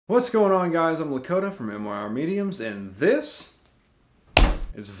What's going on, guys? I'm Lakota from MYR Mediums, and this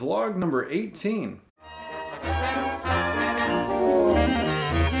is vlog number 18.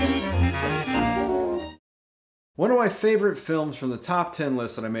 One of my favorite films from the top 10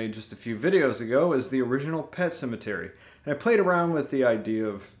 list that I made just a few videos ago is the original Pet Sematary. And I played around with the idea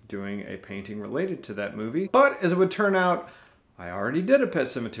of doing a painting related to that movie, but as it would turn out, I already did a Pet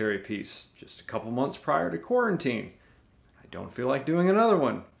Sematary piece just a couple months prior to quarantine. I don't feel like doing another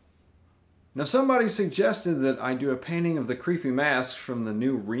one. Now, somebody suggested that I do a painting of the creepy mask from the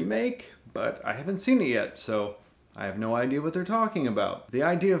new remake, but I haven't seen it yet, so I have no idea what they're talking about. The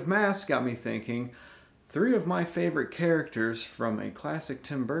idea of masks got me thinking, three of my favorite characters from a classic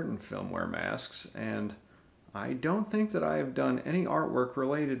Tim Burton film wear masks, and I don't think that I have done any artwork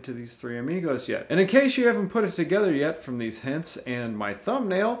related to these three amigos yet. And in case you haven't put it together yet from these hints and my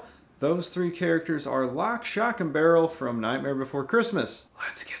thumbnail, those three characters are Lock, Shock, and Barrel from Nightmare Before Christmas.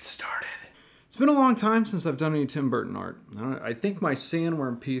 Let's get started. It's been a long time since I've done any Tim Burton art. I think my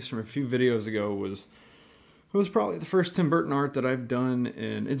sandworm piece from a few videos ago was probably the first Tim Burton art that I've done,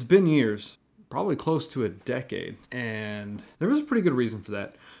 and it's been years, probably close to a decade, and there was a pretty good reason for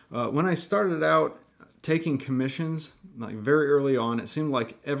that. When I started out taking commissions, like very early on, it seemed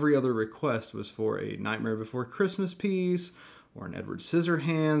like every other request was for a Nightmare Before Christmas piece, or an Edward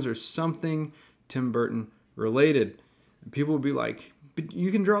Scissorhands, or something Tim Burton related. And people would be like, "But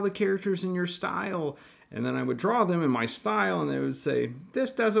you can draw the characters in your style." And then I would draw them in my style, and they would say, "This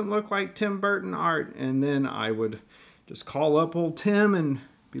doesn't look like Tim Burton art." And then I would just call up old Tim and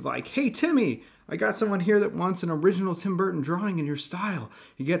be like, "Hey, Timmy, I got someone here that wants an original Tim Burton drawing in your style.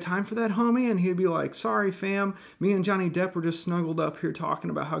 You got time for that, homie?" And he'd be like, "Sorry, fam. Me and Johnny Depp were just snuggled up here talking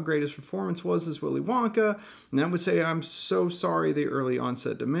about how great his performance was as Willy Wonka." And I would say, "I'm so sorry the early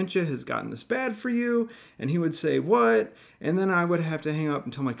onset dementia has gotten this bad for you." And he would say, "What?" And then I would have to hang up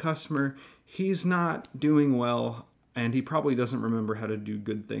and tell my customer, "He's not doing well, and he probably doesn't remember how to do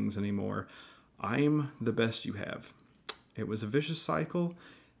good things anymore. I'm the best you have." It was a vicious cycle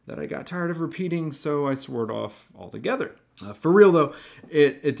that I got tired of repeating, so I swore it off altogether. For real though,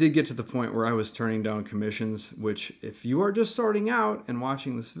 it did get to the point where I was turning down commissions, which if you are just starting out and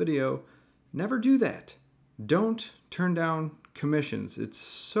watching this video, never do that. Don't turn down commissions. It's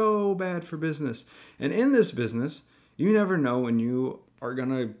so bad for business. And in this business, you never know when you are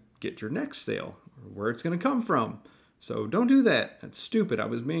gonna get your next sale or where it's gonna come from. So don't do that. That's stupid. I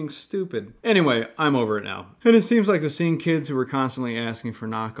was being stupid. Anyway, I'm over it now. And it seems like the scene kids who were constantly asking for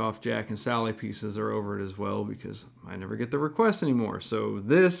knockoff Jack and Sally pieces are over it as well, because I never get the requests anymore. So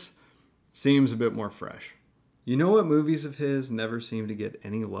this seems a bit more fresh. You know what movies of his never seem to get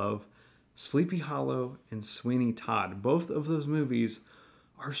any love? Sleepy Hollow and Sweeney Todd. Both of those movies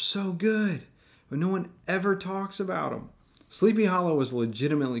are so good, but no one ever talks about them. Sleepy Hollow was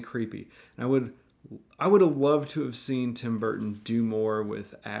legitimately creepy, and I would have loved to have seen Tim Burton do more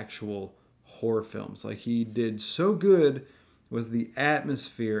with actual horror films. Like he did so good with the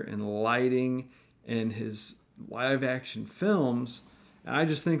atmosphere and lighting in his live action films. And I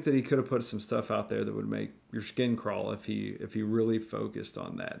just think that he could have put some stuff out there that would make your skin crawl if he really focused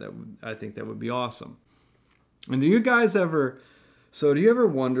on that. I think that would be awesome. And do you ever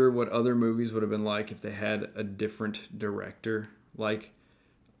wonder what other movies would have been like if they had a different director? Like,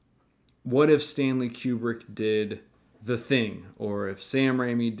 what if Stanley Kubrick did The Thing, or if Sam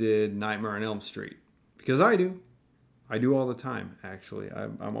Raimi did Nightmare on Elm Street? Because I do all the time, actually.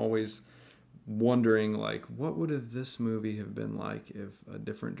 I'm always wondering, like, what would have this movie have been like if a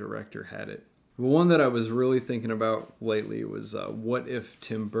different director had it? Well, one that I was really thinking about lately was what if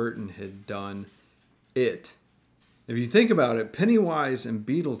Tim Burton had done It? If you think about it, Pennywise and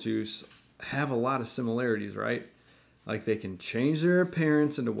Beetlejuice have a lot of similarities, right? Like, they can change their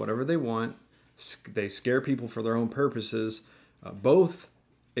appearance into whatever they want. They scare people for their own purposes. Both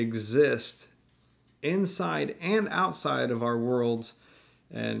exist inside and outside of our worlds.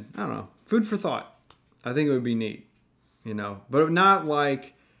 And I don't know, food for thought. I think it would be neat, you know, but not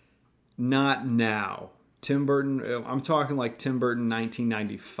now. Tim Burton, I'm talking like Tim Burton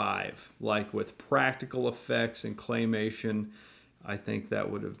 1995, like with practical effects and claymation. I think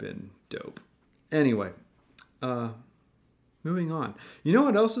that would have been dope. Anyway, moving on. You know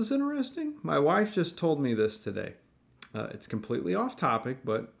what else is interesting? My wife just told me this today. It's completely off topic,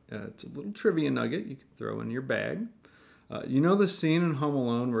 but it's a little trivia nugget you can throw in your bag. You know the scene in Home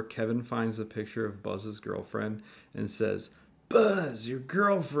Alone where Kevin finds the picture of Buzz's girlfriend and says, "Buzz, your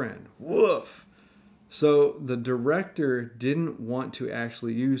girlfriend, woof." So the director didn't want to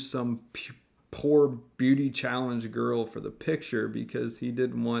actually use some poor beauty challenge girl for the picture because he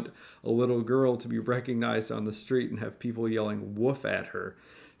didn't want a little girl to be recognized on the street and have people yelling woof at her.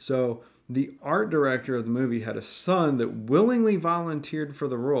 So the art director of the movie had a son that willingly volunteered for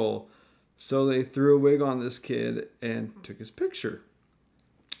the role, so they threw a wig on this kid and took his picture.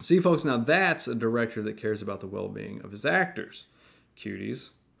 See, folks, now that's a director that cares about the well-being of his actors.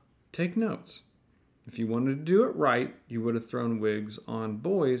 Cuties, take notes. If you wanted to do it right, you would have thrown wigs on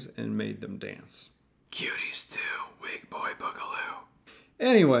boys and made them dance. Cuties too, wig boy boogaloo.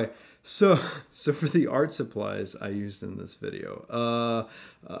 Anyway, so for the art supplies I used in this video,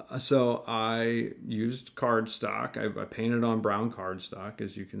 so I used cardstock. I painted on brown cardstock,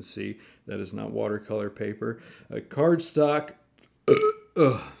 as you can see. That is not watercolor paper. Cardstock,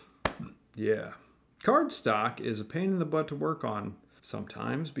 yeah. Cardstock is a pain in the butt to work on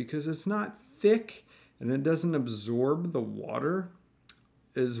sometimes because it's not thick and it doesn't absorb the water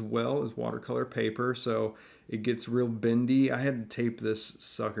as well as watercolor paper, so it gets real bendy. I had to tape this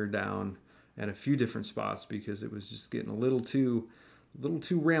sucker down at a few different spots because it was just getting a little too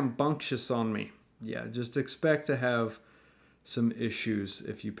rambunctious on me. Yeah, just expect to have some issues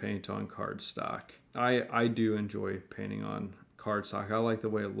if you paint on cardstock. I do enjoy painting on cardstock. I like the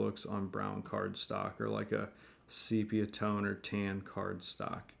way it looks on brown cardstock or like a sepia tone or tan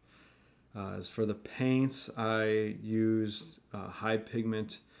cardstock. As for the paints, I used high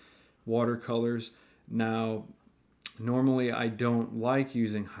pigment watercolors. Now, normally I don't like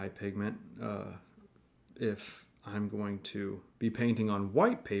using high pigment if I'm going to be painting on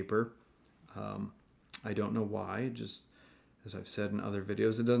white paper. I don't know why, just as I've said in other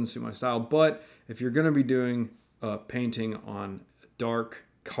videos, it doesn't suit my style. But if you're going to be doing painting on dark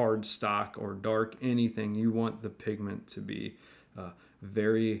cardstock or dark anything, you want the pigment to be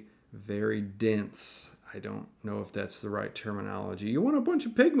very dense. I don't know if that's the right terminology. You want a bunch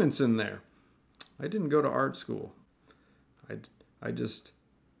of pigments in there. I didn't go to art school. I just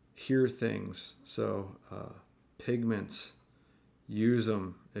hear things. So pigments, use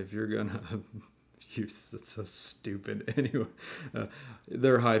them if you're gonna use. That's so stupid. Anyway,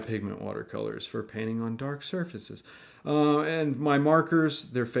 they're high pigment watercolors for painting on dark surfaces. And my markers,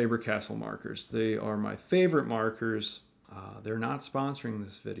 they're Faber-Castell markers. They are my favorite markers. They're not sponsoring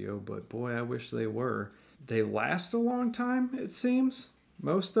this video, but boy, I wish they were. They last a long time, it seems.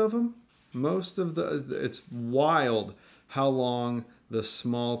 Most of them. It's wild how long the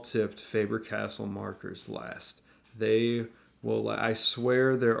small-tipped Faber-Castell markers last. They will, I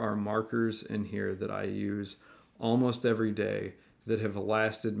swear there are markers in here that I use almost every day that have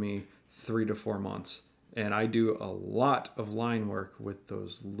lasted me 3 to 4 months. And I do a lot of line work with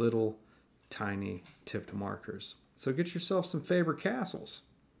those little tiny tipped markers. So get yourself some Faber-Castells.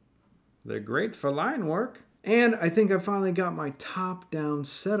 They're great for line work. And I think I finally got my top-down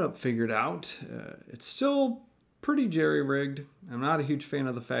setup figured out. It's still pretty jerry-rigged. I'm not a huge fan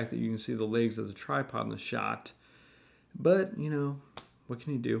of the fact that you can see the legs of the tripod in the shot. But, you know, what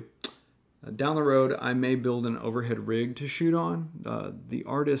can you do? Down the road, I may build an overhead rig to shoot on. The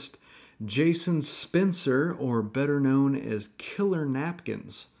artist Jason Spencer, or better known as Killer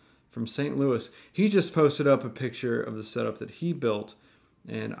Napkins, from St. Louis. He just posted up a picture of the setup that he built,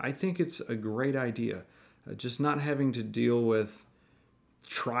 and I think it's a great idea. Just not having to deal with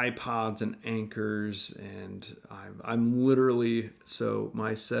tripods and anchors, and I'm literally, so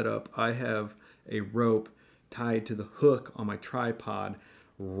my setup, I have a rope tied to the hook on my tripod,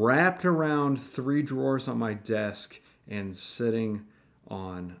 wrapped around 3 drawers on my desk, and sitting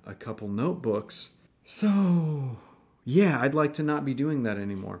on a couple notebooks. So, yeah, I'd like to not be doing that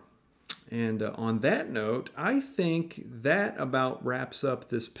anymore. And on that note, I think that about wraps up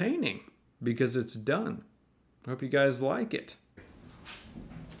this painting because it's done. Hope you guys like it.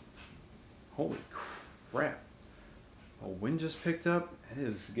 Holy crap. A wind just picked up. It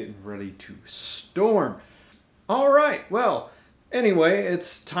is getting ready to storm. All right, well, anyway,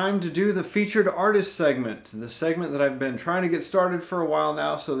 it's time to do the featured artist segment. The segment that I've been trying to get started for a while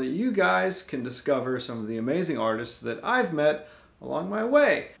now so that you guys can discover some of the amazing artists that I've met along my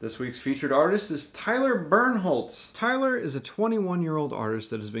way. This week's featured artist is Tyler Bernholtz. Tyler is a 21-year-old artist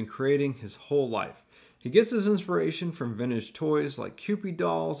that has been creating his whole life. He gets his inspiration from vintage toys like Cupid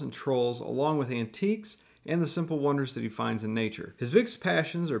dolls and trolls, along with antiques and the simple wonders that he finds in nature. His biggest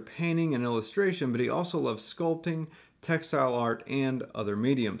passions are painting and illustration, but he also loves sculpting, textile art, and other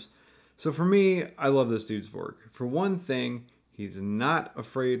mediums. So for me, I love this dude's work. For one thing, he's not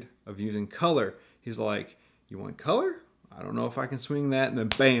afraid of using color. He's like, you want color? I don't know if I can swing that, and then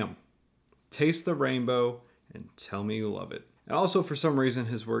bam, taste the rainbow and tell me you love it. And also, for some reason,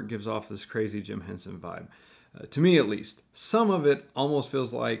 his work gives off this crazy Jim Henson vibe. To me, at least. Some of it almost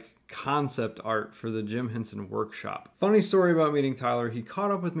feels like concept art for the Jim Henson workshop. Funny story about meeting Tyler, he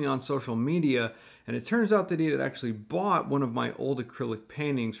caught up with me on social media, and it turns out that he had actually bought one of my old acrylic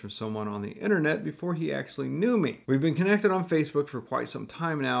paintings from someone on the internet before he actually knew me. We've been connected on Facebook for quite some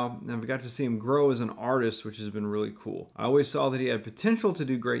time now, and I've got to see him grow as an artist, which has been really cool. I always saw that he had potential to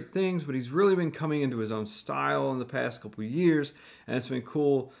do great things, but he's really been coming into his own style in the past couple years, and it's been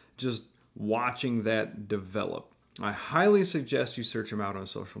cool just watching that develop. I highly suggest you search him out on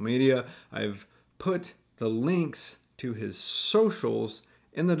social media. I've put the links to his socials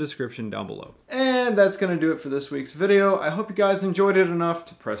in the description down below. And that's going to do it for this week's video. I hope you guys enjoyed it enough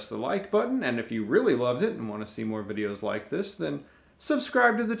to press the like button, and if you really loved it and want to see more videos like this, then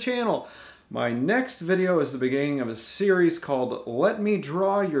subscribe to the channel. My next video is the beginning of a series called Let Me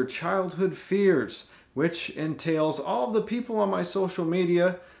Draw Your Childhood Fears, which entails all of the people on my social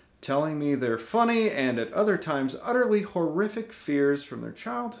media telling me their funny and at other times utterly horrific fears from their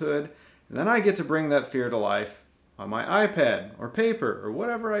childhood, and then I get to bring that fear to life on my iPad or paper or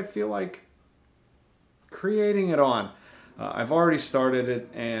whatever I feel like creating it on. I've already started it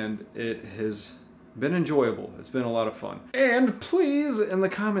and it has been enjoyable. It's been a lot of fun. And please, in the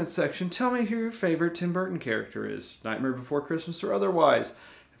comments section, tell me who your favorite Tim Burton character is, Nightmare Before Christmas or otherwise.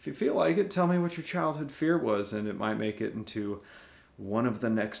 If you feel like it, tell me what your childhood fear was, and it might make it into one of the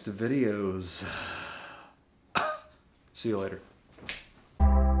next videos. See you later.